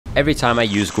Every time I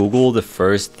use Google, the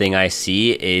first thing I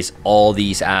see is all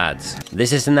these ads.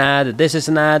 This is an ad, this is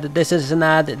an ad, this is an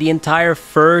ad. The entire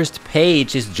first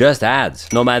page is just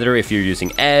ads. No matter if you're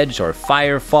using Edge or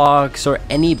Firefox or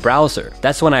any browser.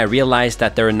 That's when I realized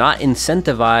that they're not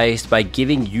incentivized by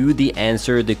giving you the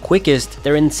answer the quickest.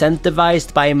 They're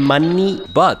incentivized by money.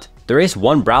 But there is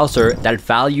one browser that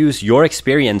values your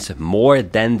experience more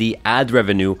than the ad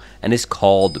revenue and is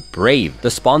called Brave,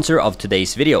 the sponsor of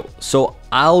today's video. So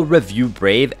I'll review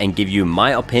Brave and give you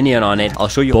my opinion on it. I'll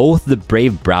show you both the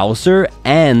Brave browser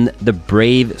and the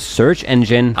Brave search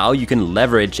engine, how you can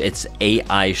leverage its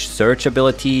AI search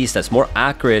abilities that's more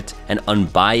accurate and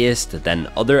unbiased than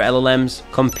other LLMs,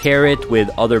 compare it with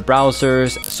other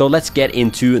browsers. So let's get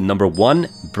into number one,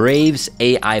 Brave's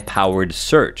AI-powered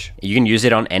search. You can use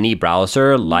it on any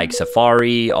browser like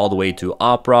Safari all the way to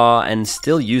Opera and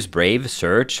still use Brave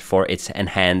search for its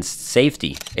enhanced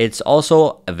safety. It's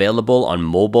also available on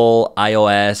mobile,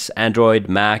 iOS, Android,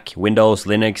 Mac, Windows,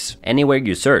 Linux, anywhere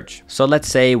you search. So let's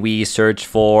say we search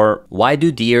for, why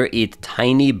do deer eat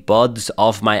tiny buds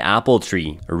off my apple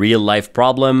tree? A real life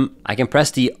problem. I can press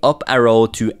the up arrow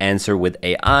to answer with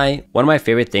AI. One of my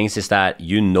favorite things is that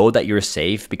you know that you're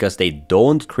safe because they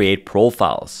don't create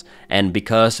profiles. And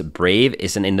because Brave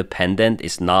is an independent,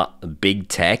 it's not big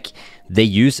tech, they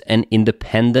use an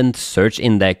independent search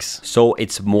index, so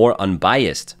it's more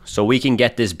unbiased. So we can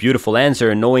get this beautiful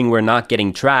answer knowing we're not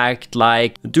getting tracked,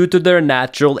 like due to their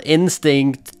natural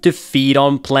instinct to feed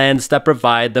on plants that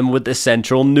provide them with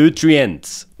essential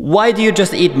nutrients. Why do you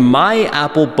just eat my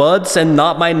apple buds and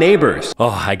not my neighbor's? Oh,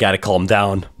 I gotta calm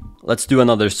down. Let's do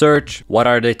another search. What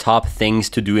are the top things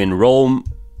to do in Rome?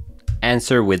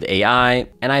 Answer with AI.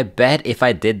 And I bet if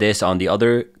I did this on the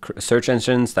other search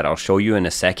engines that I'll show you in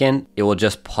a second, it will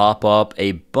just pop up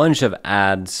a bunch of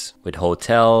ads with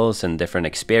hotels and different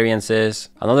experiences.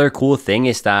 Another cool thing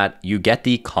is that you get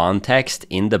the context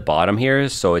in the bottom here.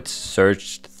 So it's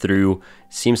searched through,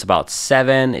 seems about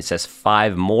 7. It says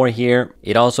 5 more here.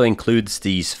 It also includes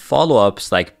these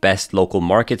follow-ups like best local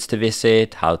markets to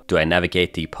visit, how do I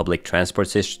navigate the public transport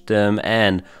system,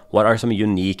 and what are some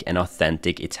unique and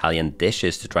authentic Italian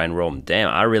dishes to try in Rome. Damn,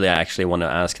 I really actually want to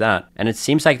ask that. And it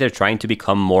seems like they're trying to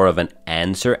become more of an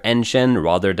answer engine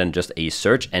rather than just a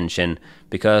search engine,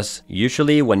 because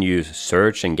usually when you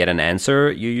search and get an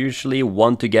answer, you usually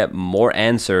want to get more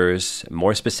answers,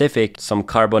 more specific. Some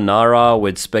carbonara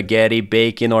with spaghetti,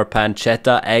 bacon, or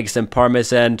pancetta, eggs, and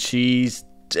Parmesan cheese.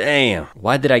 Damn,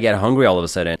 why did I get hungry all of a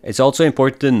sudden? It's also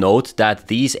important to note that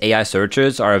these AI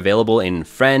searches are available in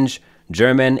French,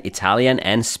 German, Italian,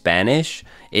 and Spanish.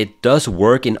 It does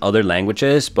work in other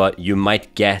languages, but you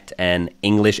might get an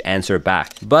English answer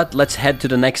back. But let's head to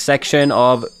the next section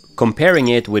of comparing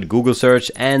it with Google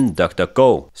search and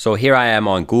DuckDuckGo. So here I am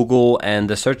on Google, and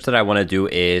the search that I want to do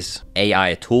is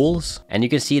AI tools. And you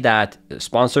can see that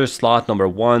sponsor slot number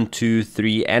 1, 2,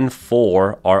 3, and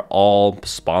 4 are all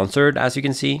sponsored, as you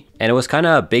can see. And it was kind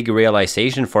of a big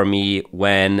realization for me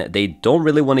when they don't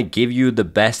really want to give you the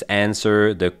best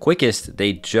answer, the quickest.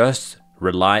 They just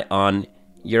rely on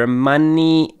your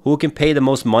money, who can pay the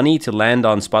most money to land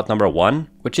on spot number 1,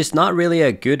 which is not really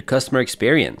a good customer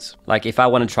experience. Like if I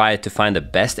want to try to find the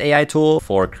best AI tool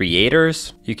for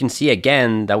creators, you can see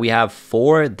again that we have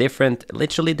 4 different,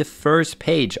 literally the first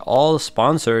page, all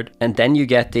sponsored. And then you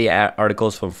get the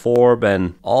articles from Forbes,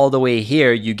 and all the way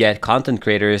here, you get content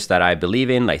creators that I believe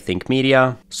in, like Think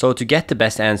Media. So to get the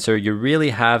best answer, you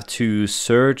really have to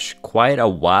search quite a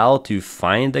while to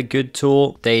find a good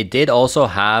tool. They did also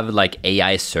have like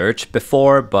AI search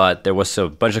before, but there was a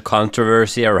bunch of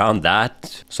controversy around that.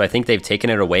 So I think they've taken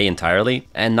it away entirely.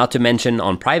 And not to mention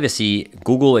on privacy,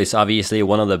 Google is obviously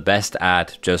one of the best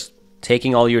at just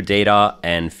taking all your data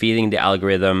and feeding the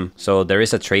algorithm. So there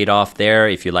is a trade-off there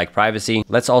if you like privacy.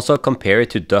 Let's also compare it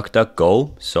to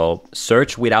DuckDuckGo. So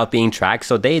search without being tracked.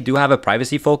 So they do have a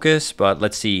privacy focus, but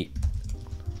let's see.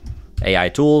 AI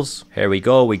tools, here we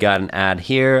go, we got an ad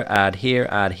here, ad here,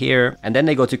 ad here, and then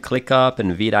they go to ClickUp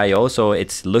and Vid.io, so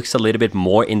it looks a little bit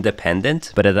more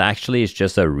independent, but it actually is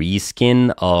just a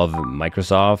reskin of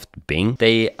Microsoft Bing.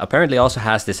 They apparently also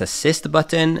has this assist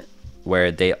button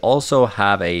where they also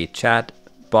have a chat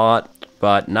bot,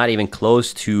 but not even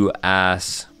close to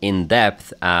as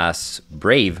in-depth as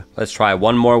Brave. Let's try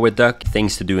one more with Duck.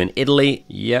 Things to do in Italy.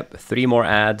 Yep, 3 more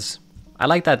ads. I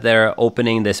like that they're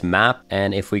opening this map,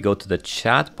 and if we go to the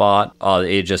chatbot, oh,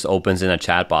 it just opens in a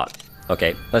chatbot.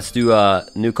 Okay, let's do a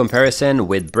new comparison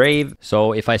with Brave.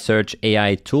 So if I search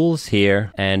AI tools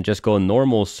here and just go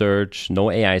normal search,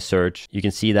 no AI search, you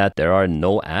can see that there are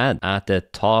no ads at the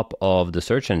top of the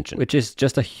search engine, which is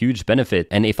just a huge benefit.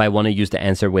 And if I want to use the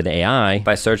answer with AI, if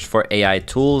I search for AI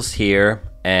tools here,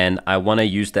 and I want to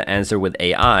use the answer with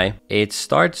AI, it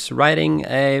starts writing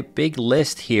a big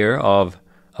list here of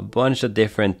a bunch of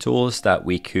different tools that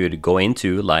we could go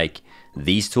into, like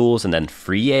these tools, and then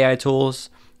free AI tools,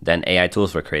 then AI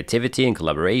tools for creativity and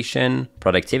collaboration,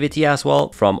 productivity as well,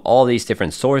 from all these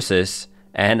different sources.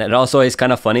 And it also is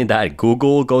kind of funny that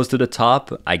Google goes to the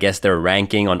top. I guess they're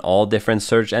ranking on all different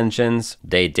search engines.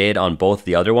 They did on both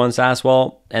the other ones as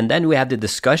well. And then we have the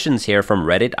discussions here from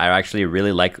Reddit. I actually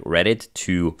really like Reddit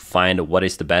to find what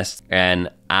is the best and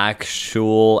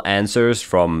actual answers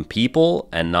from people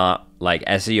and not like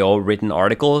SEO written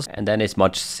articles. And then it's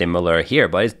much similar here,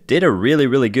 but it did a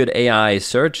really good AI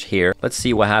search here. Let's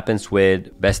see what happens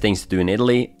with best things to do in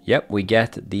Italy. Yep, we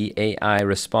get the AI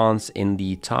response in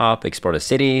the top. Explore the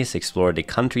cities, explore the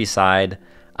countryside,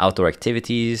 outdoor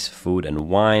activities, food and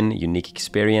wine, unique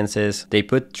experiences. They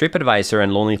put TripAdvisor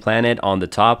and Lonely Planet on the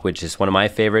top, which is one of my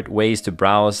favorite ways to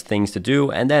browse things to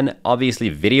do. And then obviously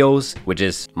videos, which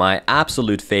is my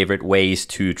absolute favorite ways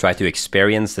to try to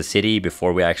experience the city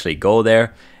before we actually go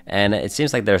there. And it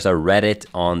seems like there's a Reddit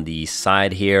on the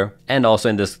side here and also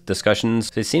in this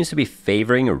discussions. So it seems to be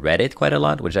favoring Reddit quite a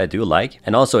lot, which I do like.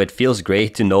 And also it feels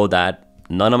great to know that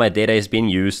none of my data is being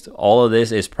used. All of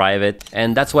this is private.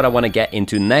 And that's what I want to get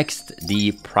into next,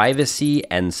 the privacy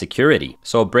and security.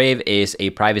 So Brave is a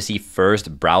privacy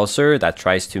first browser that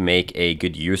tries to make a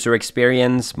good user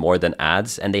experience more than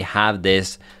ads. And they have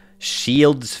this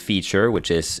Shields feature,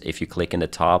 which is if you click in the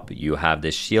top, you have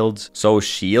this Shields. So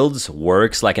Shields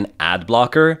works like an ad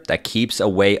blocker that keeps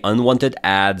away unwanted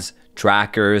ads,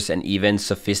 trackers, and even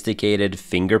sophisticated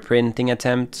fingerprinting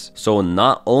attempts. So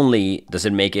not only does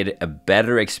it make it a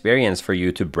better experience for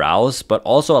you to browse, but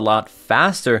also a lot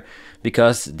faster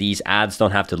because these ads don't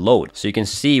have to load. So you can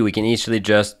see we can easily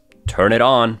just turn it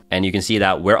on, and you can see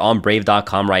that we're on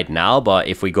brave.com right now. But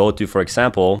if we go to, for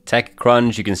example,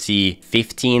 TechCrunch, you can see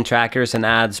 15 trackers and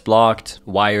ads blocked.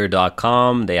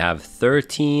 Wire.com, they have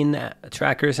 13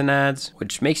 trackers and ads,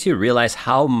 which makes you realize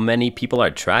how many people are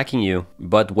tracking you.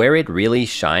 But where it really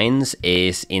shines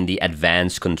is in the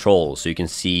advanced controls. So you can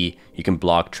see you can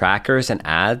block trackers and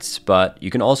ads, but you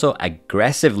can also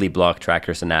aggressively block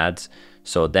trackers and ads.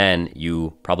 So then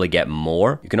you probably get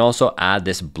more. You can also add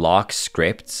this block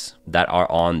scripts that are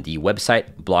on the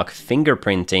website, block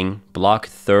fingerprinting, block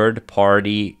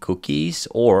third-party cookies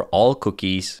or all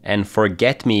cookies, and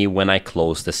forget me when I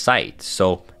close the site.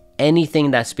 So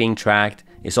anything that's being tracked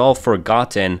is all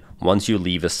forgotten once you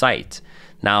leave a site.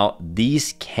 Now,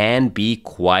 these can be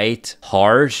quite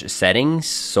harsh settings,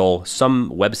 so some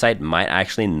website might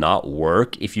actually not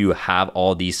work if you have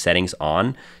all these settings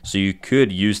on. So you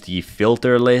could use the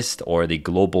filter list or the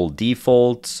global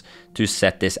defaults to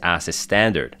set this as a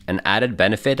standard. An added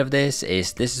benefit of this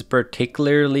is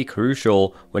particularly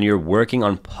crucial when you're working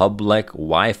on public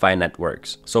Wi-Fi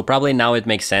networks. So probably now it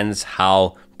makes sense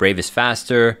how Brave is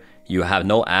faster, you have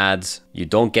no ads, you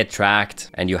don't get tracked,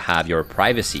 and you have your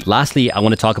privacy. Lastly, I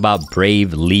want to talk about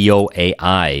Brave Leo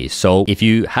AI. So if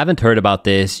you haven't heard about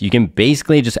this, you can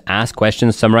basically just ask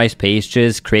questions, summarize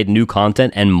pages, create new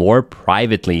content, and more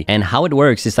privately. And how it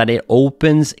works is that it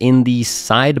opens in the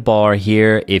sidebar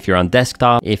here. If you're on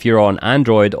desktop, if you're on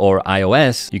Android or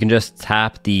iOS, you can just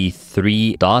tap the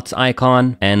 3 dots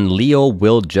icon and Leo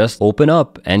will just open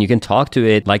up and you can talk to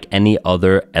it like any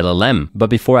other LLM. But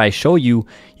before I show you,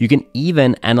 you can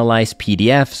even analyze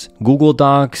PDFs, Google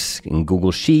Docs, and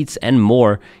Google Sheets, and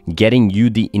more, getting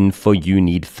you the info you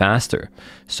need faster.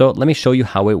 So let me show you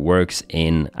how it works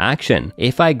in action.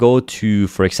 If I go to,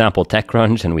 for example,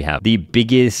 TechCrunch, and we have the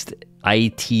biggest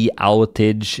IT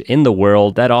outage in the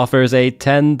world that offers a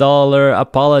 $10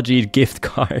 apology gift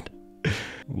card.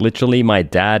 Literally, my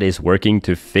dad is working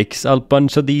to fix a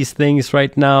bunch of these things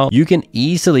right now. You can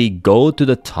easily go to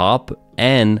the top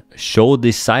and show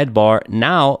this sidebar.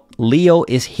 Now, Leo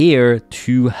is here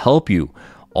to help you.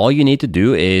 All you need to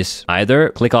do is either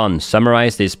click on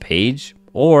summarize this page,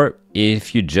 or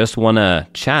if you just want to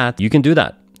chat, you can do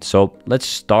that. So let's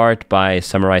start by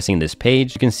summarizing this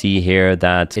page. You can see here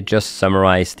that it just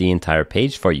summarized the entire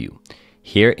page for you.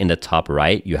 Here in the top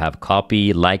right, you have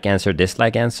copy, like answer,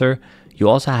 dislike answer. You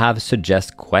also have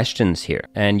suggest questions here,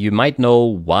 and you might know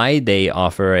why they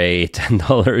offer a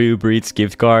 $10 Uber Eats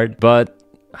gift card, but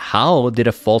how did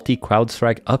a faulty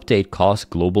CrowdStrike update cause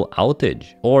global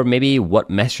outage? Or maybe what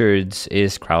measures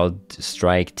is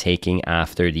CrowdStrike taking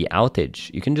after the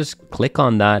outage? You can just click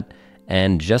on that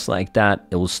And just like that,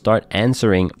 it will start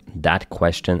answering that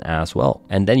question as well.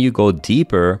 And then you go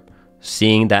deeper,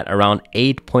 seeing that around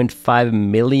 8.5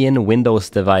 million Windows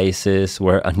devices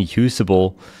were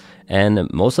unusable, and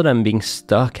most of them being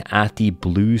stuck at the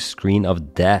blue screen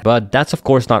of death. But that's of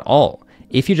course not all.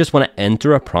 If you just want to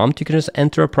enter a prompt, you can just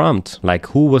enter a prompt like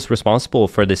who was responsible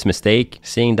for this mistake,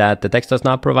 seeing that the text does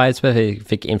not provide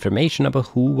specific information about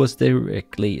who was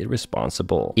directly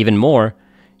responsible. Even more,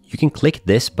 you can click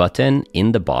this button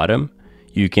in the bottom.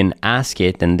 You can ask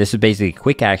it, and this is basically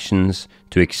quick actions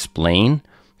to explain,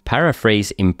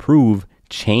 paraphrase, improve,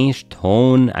 change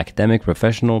tone, academic,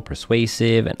 professional,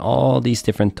 persuasive, and all these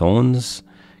different tones.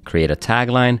 Create a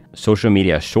tagline, social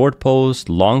media short post,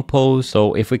 long post.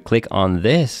 So if we click on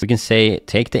this, we can say,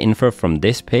 take the info from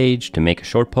this page to make a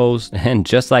short post. And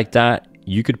just like that,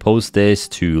 you could post this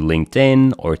to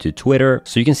LinkedIn or to Twitter.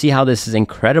 So you can see how this is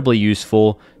incredibly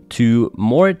useful to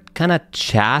more kind of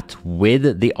chat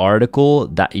with the article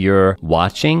that you're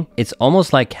watching. It's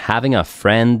almost like having a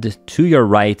friend to your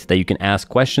right that you can ask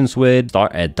questions with,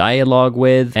 start a dialogue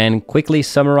with, and quickly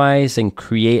summarize and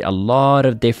create a lot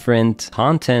of different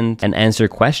content and answer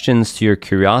questions to your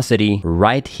curiosity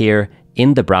right here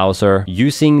in the browser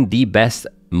using the best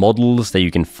models that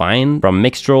you can find, from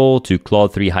Mixtral to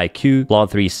Claude 3 Haiku, Claude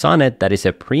 3 Sonnet that is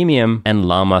a premium, and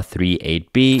Llama 3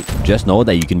 8B. Just know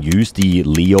that you can use the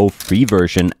Leo free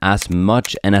version as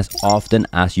much and as often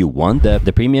as you want.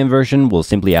 The premium version will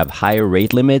simply have higher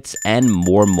rate limits and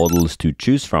more models to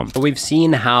choose from. So we've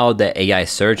seen how the AI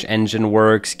search engine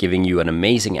works, giving you an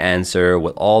amazing answer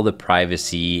with all the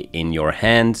privacy in your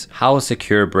hands, how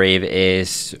secure Brave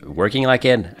is, working like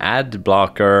an ad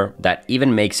blocker that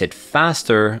even makes it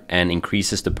faster and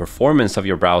increases the performance of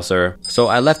your browser. So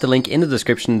I left the link in the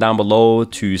description down below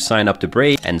to sign up to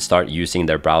Brave and start using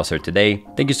their browser today.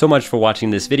 Thank you so much for watching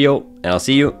this video, and I'll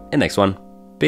see you in the next one.